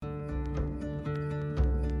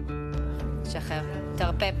שחרר,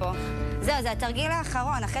 תרפה פה. זהו, זה התרגיל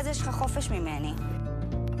האחרון, אחרי זה יש לך חופש ממני.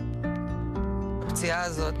 הפציעה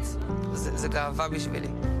הזאת, זה גאווה בשבילי.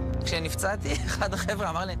 כשנפצעתי, אחד החבר'ה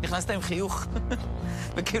אמר לי, נכנסת עם חיוך.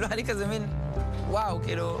 וכאילו היה לי כזה מין, וואו,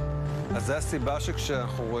 כאילו... אז זה הסיבה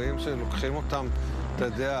שכשאנחנו רואים שלוקחים אותם, אתה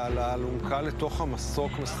יודע, על האלונקה לתוך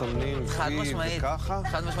המסוק מסמנים וי וככה?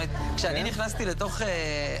 חד משמעית. כשאני נכנסתי לתוך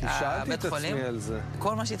הבית חולים,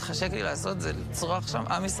 כל מה שהתחשק לי לעשות זה לצרוח שם,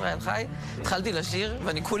 עם ישראל חי. התחלתי לשיר,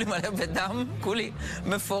 ואני כולי מלא בדם, כולי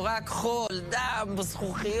מפורק, חול, דם,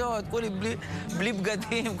 זכוכיות, כולי בלי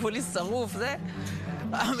בגדים, כולי שרוף, זה.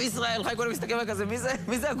 עם ישראל חי, כולי מסתכל כזה,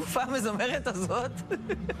 מי זה הגופה המזמרת הזאת?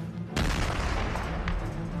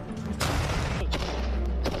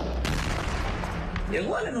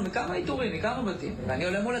 יראו עלינו מכמה איתורים, מכמה בתים, ואני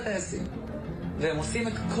עולה מול הטייסים, והם עושים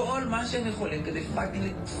את כל מה שהם יכולים כדי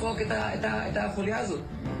לדפוק את החוליה הזאת,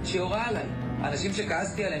 שיורה עליי. אנשים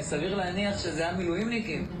שכעסתי עליהם, סביר להניח שזה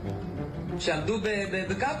המילואימניקים, שעמדו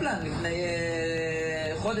בקפלן לפני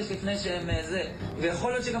חודש לפני שהם זה,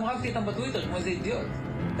 ויכול להיות שגם רבתי איתם בטוויטר כמו איזה אידיוט.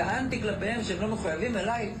 טענתי כלפיהם שהם לא מחויבים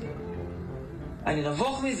אליי. אני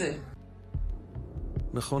נבוך מזה.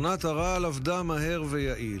 מכונת הרעל עבדה מהר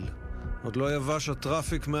ויעיל. עוד לא יבש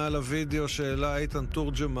הטראפיק מעל הוידאו שהעלה איתן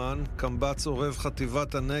תורג'מן, קמב"ץ עורב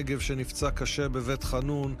חטיבת הנגב שנפצע קשה בבית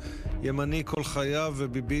חנון, ימני כל חייו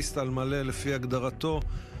וביביסט על מלא לפי הגדרתו,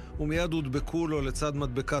 ומיד הודבקו לו לצד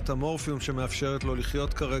מדבקת המורפיום שמאפשרת לו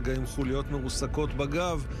לחיות כרגע עם חוליות מרוסקות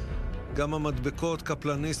בגב, גם המדבקות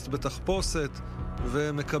קפלניסט בתחפושת,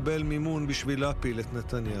 ומקבל מימון בשביל להפיל את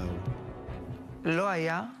נתניהו. לא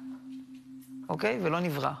היה, אוקיי? ולא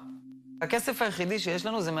נברא. הכסף היחידי שיש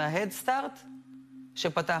לנו זה מההדסטארט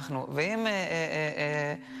שפתחנו. ואם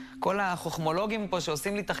כל החוכמולוגים פה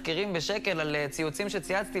שעושים לי תחקירים בשקל על ציוצים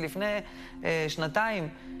שצייצתי לפני שנתיים,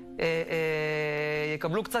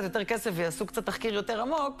 יקבלו קצת יותר כסף ויעשו קצת תחקיר יותר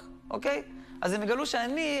עמוק, אוקיי? אז הם יגלו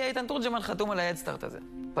שאני, איתן תורג'מן, חתום על ההדסטארט הזה.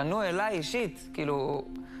 פנו אליי אישית, כאילו,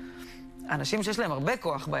 אנשים שיש להם הרבה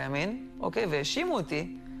כוח בימין, אוקיי? והאשימו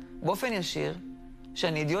אותי באופן ישיר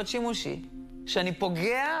שאני אידיוט שימושי, שאני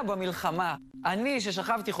פוגע במלחמה. אני,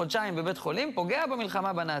 ששכבתי חודשיים בבית חולים, פוגע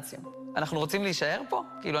במלחמה בנאצים. אנחנו רוצים להישאר פה?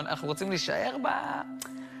 כאילו, אנחנו רוצים להישאר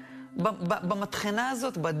במתחנה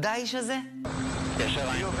הזאת, בדייש הזה?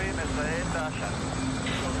 קשר חיובי, מזהה את השם.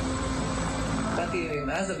 באתי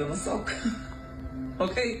מעזה במסוק.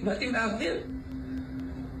 אוקיי, באתי מהאוויר.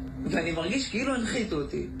 ואני מרגיש כאילו הנחיתו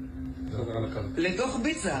אותי. לתוך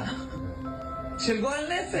ביצה של גועל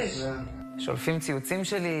נפש. שולפים ציוצים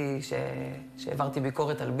שלי שהעברתי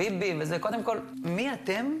ביקורת על ביבי וזה. קודם כל, מי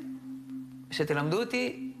אתם שתלמדו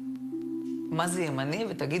אותי מה זה ימני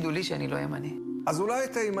ותגידו לי שאני לא ימני? אז אולי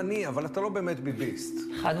אתה ימני, אבל אתה לא באמת ביביסט.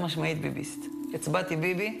 חד משמעית ביביסט. הצבעתי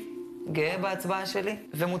ביבי, גאה בהצבעה שלי,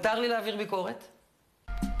 ומותר לי להעביר ביקורת.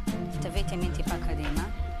 תביא את ימין טיפה קדימה.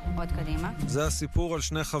 עוד קדימה. זה הסיפור על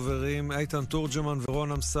שני חברים, איתן תורג'מן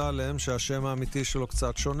ורון אמסלם, שהשם האמיתי שלו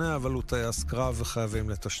קצת שונה, אבל הוא טייס קרב וחייבים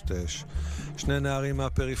לטשטש. שני נערים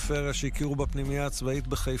מהפריפריה שהכירו בפנימייה הצבאית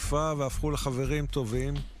בחיפה והפכו לחברים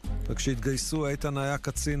טובים. וכשהתגייסו, איתן היה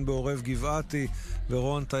קצין בעורב גבעתי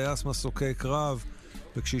ורון טייס מסוקי קרב.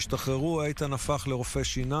 וכשהשתחררו, איתן הפך לרופא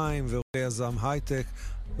שיניים ורופא יזם הייטק,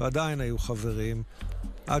 ועדיין היו חברים,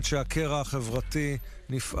 עד שהקרע החברתי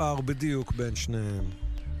נפער בדיוק בין שניהם.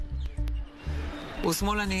 הוא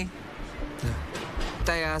שמאלני,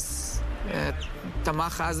 טייס,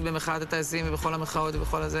 תמך אז במחאת הטייסים ובכל המחאות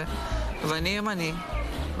ובכל הזה, ואני ימני,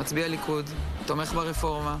 מצביע ליכוד, תומך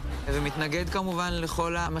ברפורמה, ומתנגד כמובן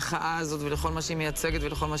לכל המחאה הזאת ולכל מה שהיא מייצגת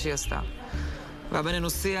ולכל מה שהיא עשתה. והיה בינינו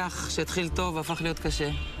שיח שהתחיל טוב והפך להיות קשה.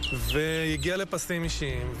 והגיע לפסים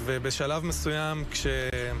אישיים, ובשלב מסוים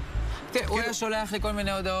תראה, הוא היה שולח לי כל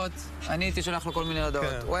מיני הודעות, אני הייתי שולח לו כל מיני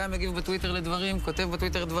הודעות. הוא היה מגיב בטוויטר לדברים, כותב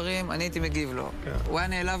בטוויטר דברים, אני הייתי מגיב לו. הוא היה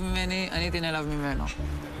נעלב ממני, אני הייתי נעלב ממנו.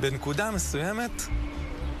 בנקודה מסוימת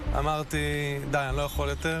אמרתי, די, אני לא יכול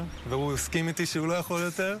יותר, והוא הסכים איתי שהוא לא יכול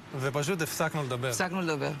יותר, ופשוט הפסקנו לדבר. הפסקנו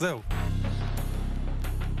לדבר. זהו.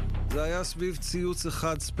 זה היה סביב ציוץ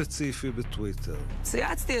אחד ספציפי בטוויטר.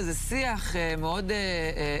 צייצתי איזה שיח מאוד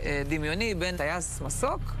דמיוני בין טייס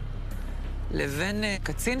מסוק לבין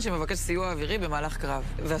קצין שמבקש סיוע אווירי במהלך קרב.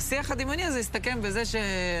 והשיח הדמיוני הזה הסתכם בזה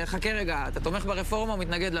שחכה רגע, אתה תומך ברפורמה או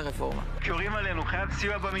מתנגד לרפורמה? שורים עלינו, חייב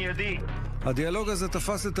סיוע במיידי. הדיאלוג הזה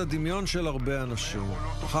תפס את הדמיון של הרבה אנשים.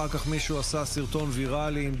 אחר כך מישהו עשה סרטון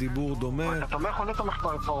ויראלי עם דיבור דומה. אתה תומך או לא תומך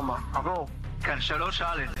ברפורמה? עבור. כאן 3א.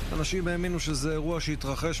 אנשים האמינו שזה אירוע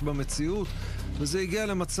שהתרחש במציאות, וזה הגיע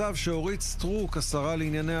למצב שאורית סטרוק, השרה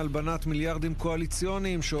לענייני הלבנת מיליארדים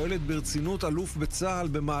קואליציוניים, שואלת ברצינות אלוף בצה"ל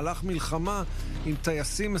במהלך מלחמה אם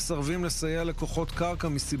טייסים מסרבים לסייע לכוחות קרקע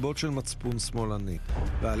מסיבות של מצפון שמאלני.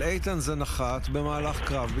 ועל איתן זה נחת במהלך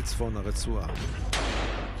קרב בצפון הרצועה.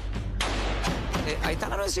 הייתה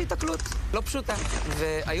לנו איזושהי התקלות לא פשוטה,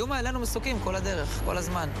 והיו מעלינו מסוקים כל הדרך, כל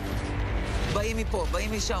הזמן. באים מפה,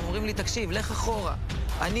 באים משם, אומרים לי, תקשיב, לך אחורה.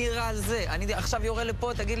 אני רע על זה, אני עכשיו יורה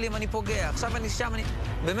לפה, תגיד לי אם אני פוגע, עכשיו אני שם,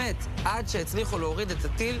 באמת, עד שהצליחו להוריד את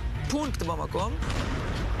הטיל, פונקט במקום,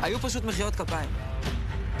 היו פשוט מחיאות כפיים.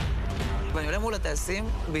 ואני עולה מול הטייסים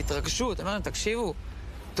בהתרגשות, אני אומר להם, תקשיבו,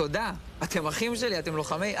 תודה, אתם אחים שלי, אתם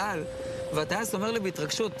לוחמי על. והטייס אומר לי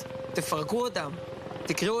בהתרגשות, תפרקו אותם,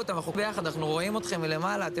 תקראו אותם, אנחנו ביחד, אנחנו רואים אתכם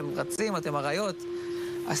מלמעלה, אתם רצים, אתם אריות.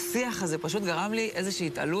 השיח הזה פשוט גרם לי איזושהי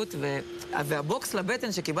התעלות, והבוקס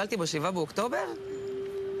לבטן שקיבלתי ב7 באוקטובר,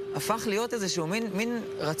 הפך להיות איזשהו מין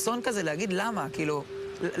רצון כזה להגיד למה, כאילו,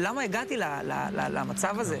 למה הגעתי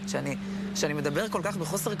למצב הזה, שאני מדבר כל כך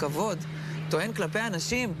בחוסר כבוד, טוען כלפי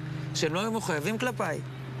אנשים שהם לא היו מחויבים כלפיי.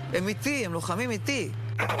 הם איתי, הם לוחמים איתי.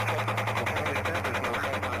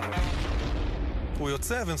 הוא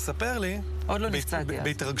יוצא ומספר לי, עוד לא נפצעתי אז.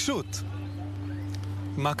 בהתרגשות,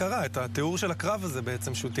 מה קרה, את התיאור של הקרב הזה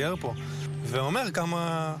בעצם שהוא תיאר פה. ואומר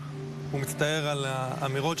כמה הוא מצטער על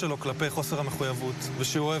האמירות שלו כלפי חוסר המחויבות,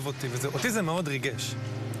 ושהוא אוהב אותי, אותי זה מאוד ריגש.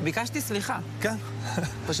 ביקשתי סליחה. כן.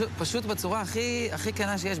 פשוט בצורה הכי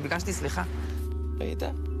כנה שיש, ביקשתי סליחה. ראית?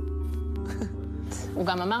 הוא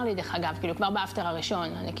גם אמר לי, דרך אגב, כאילו כבר באפטר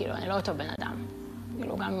הראשון, אני לא אותו בן אדם.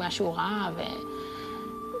 כאילו גם מה שהוא ראה,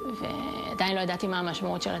 ועדיין לא ידעתי מה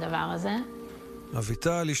המשמעות של הדבר הזה.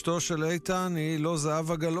 אביטל, אשתו של איתן, היא לא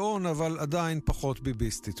זהבה גלאון, אבל עדיין פחות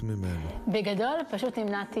ביביסטית ממנו. בגדול, פשוט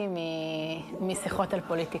נמנעתי משיחות על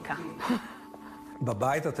פוליטיקה.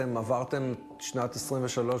 בבית אתם עברתם שנת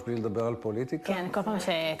 23 בלי לדבר על פוליטיקה? כן, כל פעם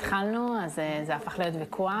שהתחלנו, אז זה הפך להיות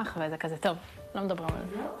ויכוח, וזה כזה, טוב, לא מדברים על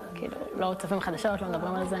זה. כאילו, לא צופים חדשות, לא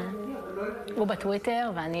מדברים על זה. הוא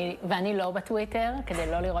בטוויטר, ואני לא בטוויטר,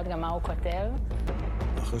 כדי לא לראות גם מה הוא כותב.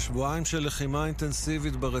 אחרי שבועיים של לחימה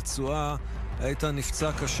אינטנסיבית ברצועה, איתן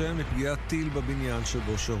נפצע קשה מפגיעת טיל בבניין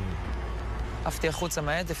שבו שהו. עפתי החוצה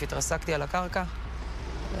מהעדף, התרסקתי על הקרקע,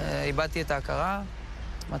 איבדתי את ההכרה,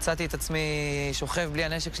 מצאתי את עצמי שוכב בלי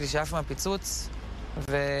הנשק שלי שאף מהפיצוץ,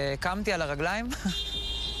 וקמתי על הרגליים,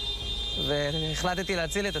 והחלטתי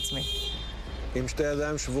להציל את עצמי. עם שתי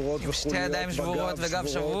ידיים שבורות וחוליות בגב. עם שתי ידיים שבורות וגב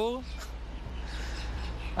שבור.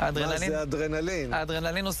 מה זה אדרנלין?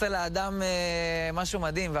 האדרנלין עושה לאדם משהו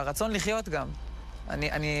מדהים, והרצון לחיות גם.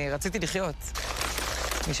 אני רציתי לחיות.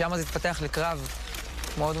 משם זה התפתח לקרב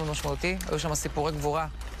מאוד מאוד משמעותי. היו שם סיפורי גבורה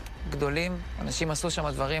גדולים. אנשים עשו שם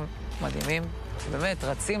דברים מדהימים. באמת,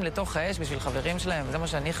 רצים לתוך האש בשביל חברים שלהם. זה מה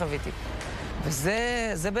שאני חוויתי.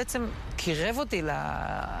 וזה בעצם קירב אותי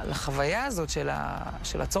לחוויה הזאת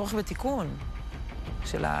של הצורך בתיקון.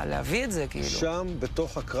 של להביא את זה, כאילו. שם,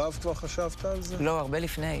 בתוך הקרב כבר חשבת על זה? לא, הרבה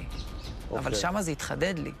לפני. אבל שם זה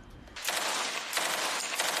התחדד לי.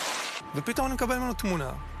 ופתאום אני מקבל ממנו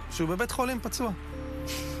תמונה שהוא בבית חולים פצוע.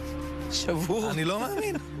 שבור. אני לא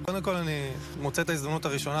מאמין. קודם כל אני מוצא את ההזדמנות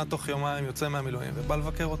הראשונה, תוך יומיים יוצא מהמילואים ובא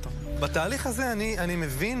לבקר אותו. בתהליך הזה אני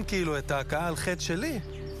מבין כאילו את ההכאה על חטא שלי,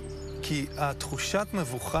 כי התחושת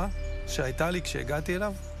מבוכה שהייתה לי כשהגעתי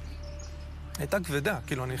אליו הייתה כבדה.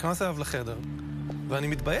 כאילו אני נכנס אליו לחדר ואני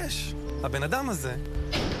מתבייש. הבן אדם הזה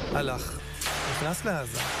הלך, נכנס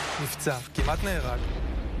לעזה, נפצע, כמעט נהרג,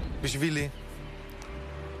 בשבילי.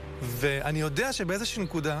 ואני יודע שבאיזושהי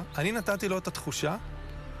נקודה אני נתתי לו את התחושה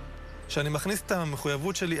שאני מכניס את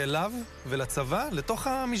המחויבות שלי אליו ולצבא לתוך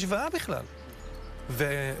המשוואה בכלל.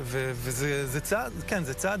 וזה צעד, כן,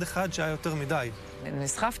 זה צעד אחד שהיה יותר מדי.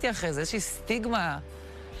 נסחפתי אחרי זה איזושהי סטיגמה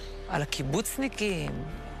על הקיבוצניקים,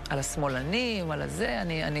 על השמאלנים, על הזה.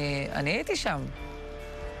 אני הייתי שם.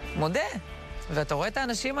 מודה. ואתה רואה את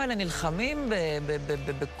האנשים האלה נלחמים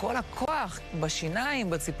בכל הכוח, בשיניים,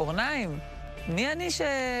 בציפורניים. מי אני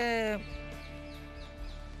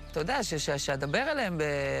אתה יודע, שאדבר עליהם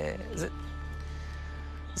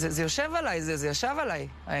זה יושב עליי, זה ישב עליי,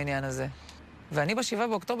 העניין הזה. ואני ב7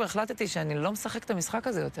 באוקטובר החלטתי שאני לא משחק את המשחק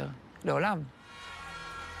הזה יותר. לעולם.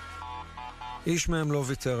 איש מהם לא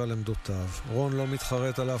ויתר על עמדותיו. רון לא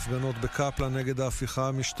מתחרט על ההפגנות בקפלן נגד ההפיכה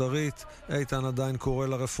המשטרית. איתן עדיין קורא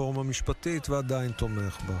לרפורמה משפטית ועדיין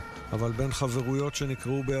תומך בה. אבל בין חברויות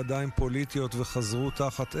שנקראו בידיים פוליטיות וחזרו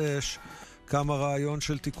תחת אש, קם הרעיון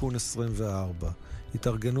של תיקון 24.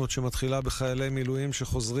 התארגנות שמתחילה בחיילי מילואים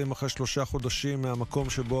שחוזרים אחרי 3 חודשים מהמקום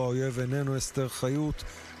שבו האויב איננו אסתר חיות,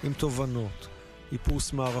 עם תובנות,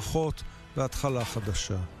 איפוס מערכות והתחלה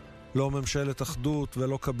חדשה. לא ממשלת אחדות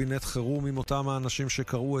ולא קבינט חירום עם אותם האנשים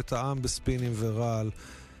שקראו את העם בספינים ורעל,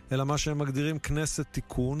 אלא מה שהם מגדירים כנסת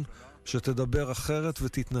תיקון, שתדבר אחרת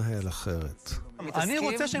ותתנהל אחרת. אני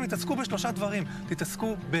רוצה שהם יתעסקו בשלושה דברים.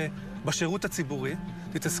 תתעסקו בשירות הציבורי,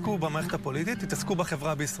 תתעסקו במערכת הפוליטית, תתעסקו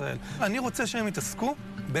בחברה בישראל. אני רוצה שהם יתעסקו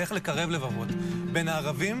באיך לקרב לבבות. בין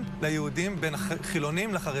הערבים ליהודים, בין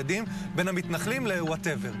החילונים לחרדים, בין המתנחלים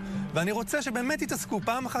ל-whatever. ואני רוצה שבאמת יתעסקו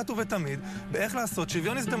פעם אחת ובתמיד באיך לעשות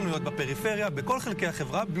שוויון הזדמנויות בפריפריה, בכל חלקי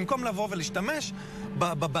החברה, במקום לבוא ולהשתמש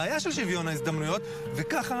בבעיה של שוויון ההזדמנויות,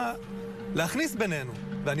 וככה להכניס בינינו.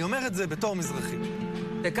 ואני אומר את זה בתור מזרחי.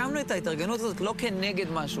 הקמנו את ההתארגנות הזאת לא כנגד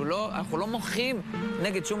משהו, אנחנו לא מוחים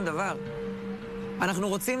נגד שום דבר. אנחנו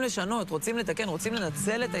רוצים לשנות, רוצים לתקן, רוצים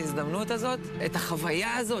לנצל את ההזדמנות הזאת, את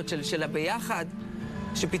החוויה הזאת של הביחד,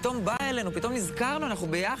 שפתאום בא אלינו, פתאום נזכרנו, אנחנו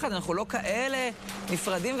ביחד, אנחנו לא כאלה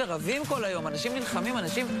נפרדים ורבים כל היום. אנשים נלחמים,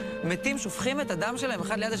 אנשים מתים, שופכים את הדם שלהם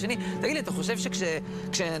אחד ליד השני. תגיד לי, אתה חושב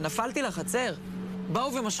שכשנפלתי לחצר,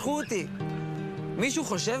 באו ומשכו אותי, מישהו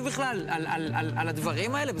חושב בכלל על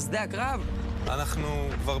הדברים האלה בשדה הקרב? אנחנו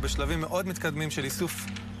כבר בשלבים מאוד מתקדמים של איסוף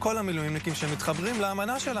כל המילואימניקים שמתחברים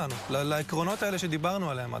לאמנה שלנו, לעקרונות האלה שדיברנו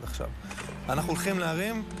עליהם עד עכשיו. אנחנו הולכים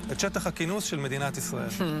להרים את שטח הכינוס של מדינת ישראל.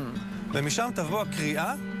 ומשם תבוא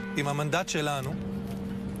הקריאה עם המנדט שלנו,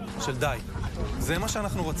 של די. זה מה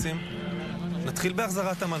שאנחנו רוצים. נתחיל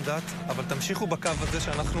בהחזרת המנדט, אבל תמשיכו בקו הזה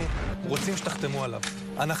שאנחנו רוצים שתחתמו עליו.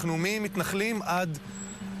 אנחנו מתנחלים עד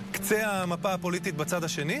קצה המפה הפוליטית בצד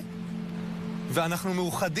השני, ואנחנו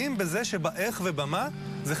מאוחדים בזה שבאיך ובמה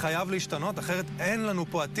זה חייב להשתנות, אחרת אין לנו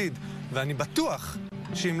פה עתיד. ואני בטוח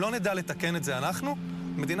שאם לא נדע לתקן את זה אנחנו,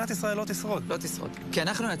 מדינת ישראל לא תשרוד. לא תשרוד. כי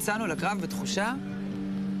אנחנו יצאנו לקרב בתחושה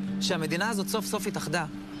שהמדינה הזאת סוף סוף התאחדה.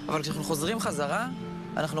 אבל כשאנחנו חוזרים חזרה,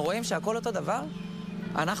 אנחנו רואים שהכל אותו דבר.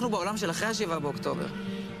 אנחנו בעולם של אחרי 7 באוקטובר.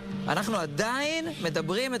 אנחנו עדיין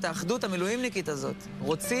מדברים את האחדות המילואימניקית הזאת.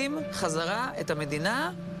 רוצים חזרה את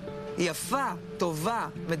המדינה יפה, טובה,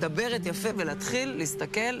 מדברת יפה, ולהתחיל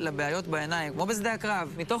להסתכל לבעיות בעיניים. כמו בשדה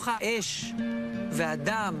הקרב, מתוך האש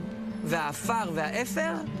והדם והאפר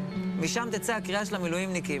והאפר, משם תצא הקריאה של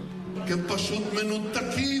המילואימניקים. כי הם פשוט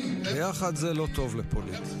מנותקים. ביחד זה לא טוב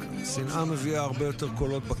לפוליטיקה. שנאה מביאה הרבה יותר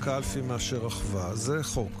קולות בקלפי מאשר אחווה. זה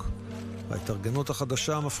חוק. ההתארגנות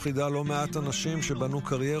החדשה מפחידה לא מעט אנשים שבנו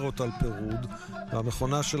קריירות על פירוד,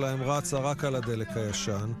 והמכונה שלהם רצה רק על הדלק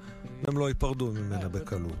הישן, והם לא ייפרדו ממנה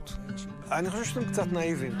בקלות. אני חושב שאתם קצת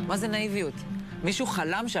נאיבים. מה זה נאיביות? מישהו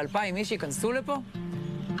חלם ש2,000 איש ייכנסו לפה?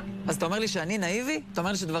 אז אתה אומר לי שאני נאיבי? אתה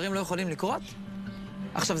אומר לי שדברים לא יכולים לקרות?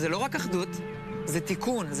 עכשיו, זה לא רק אחדות, זה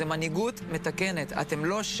תיקון, זה מנהיגות מתקנת. אתם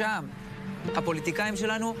לא שם. הפוליטיקאים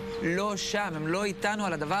שלנו לא שם, הם לא איתנו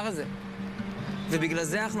על הדבר הזה. ובגלל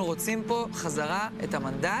זה אנחנו רוצים פה חזרה את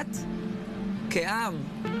המנדט כעם,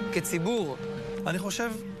 כציבור. אני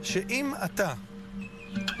חושב שאם אתה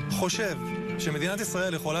חושב שמדינת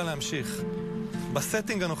ישראל יכולה להמשיך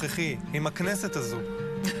בסטינג הנוכחי עם הכנסת הזו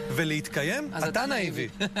ולהתקיים, אתה נאיבי.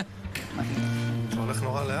 זה הולך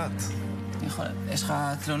נורא לאט. יש לך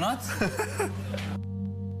תלונות?